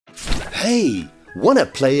Hey, wanna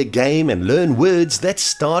play a game and learn words that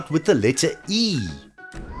start with the letter E?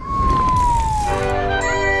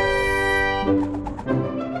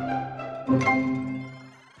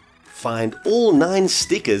 Find all 9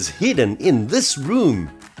 stickers hidden in this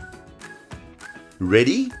room.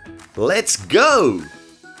 Ready? Let's go!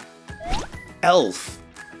 Elf.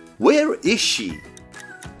 Where is she?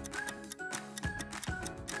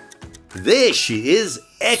 There she is.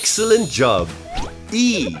 Excellent job.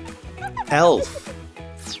 E. Elf.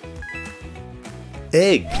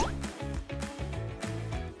 Egg.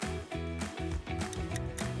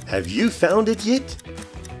 Have you found it yet?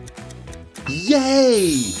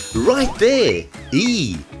 Yay! Right there.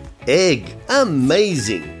 E. Egg.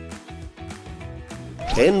 Amazing.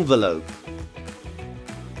 Envelope.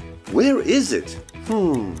 Where is it?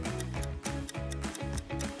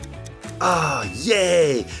 Ah,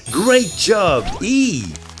 yay! Great job! E.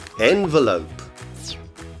 Envelope.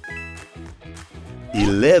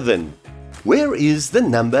 11. Where is the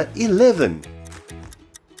number 11?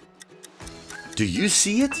 Do you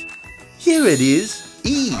see it? Here it is.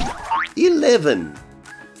 E. 11.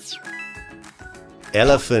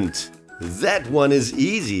 Elephant. That one is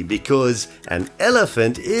easy because an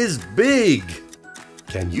elephant is big.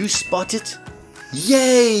 Can you spot it?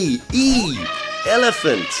 Yay! E.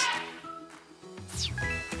 Elephant.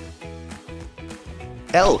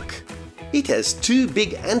 Elk. It has 2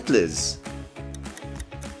 big antlers.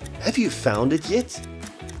 Have you found it yet?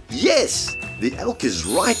 Yes! The elk is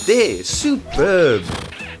right there. Superb!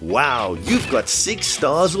 Wow, you've got 6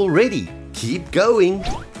 stars already. Keep going.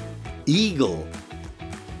 Eagle.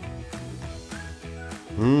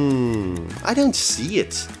 I don't see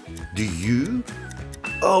it. Do you?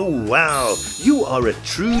 Oh wow, you are a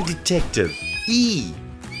true detective. E.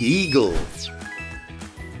 Eagle.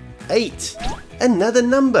 8. Another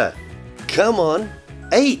number. Come on.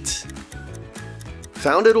 8.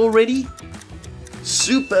 Found it already?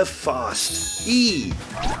 Super fast. E.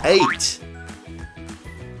 8.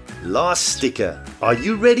 Last sticker. Are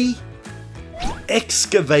you ready?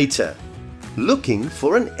 Excavator. Looking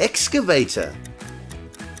for an excavator.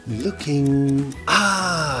 Looking.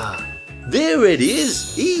 Ah! There it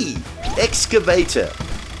is. E. Excavator.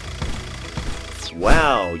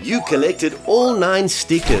 Wow, you collected all 9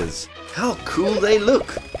 stickers. How cool they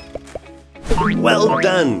look. Well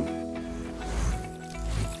done.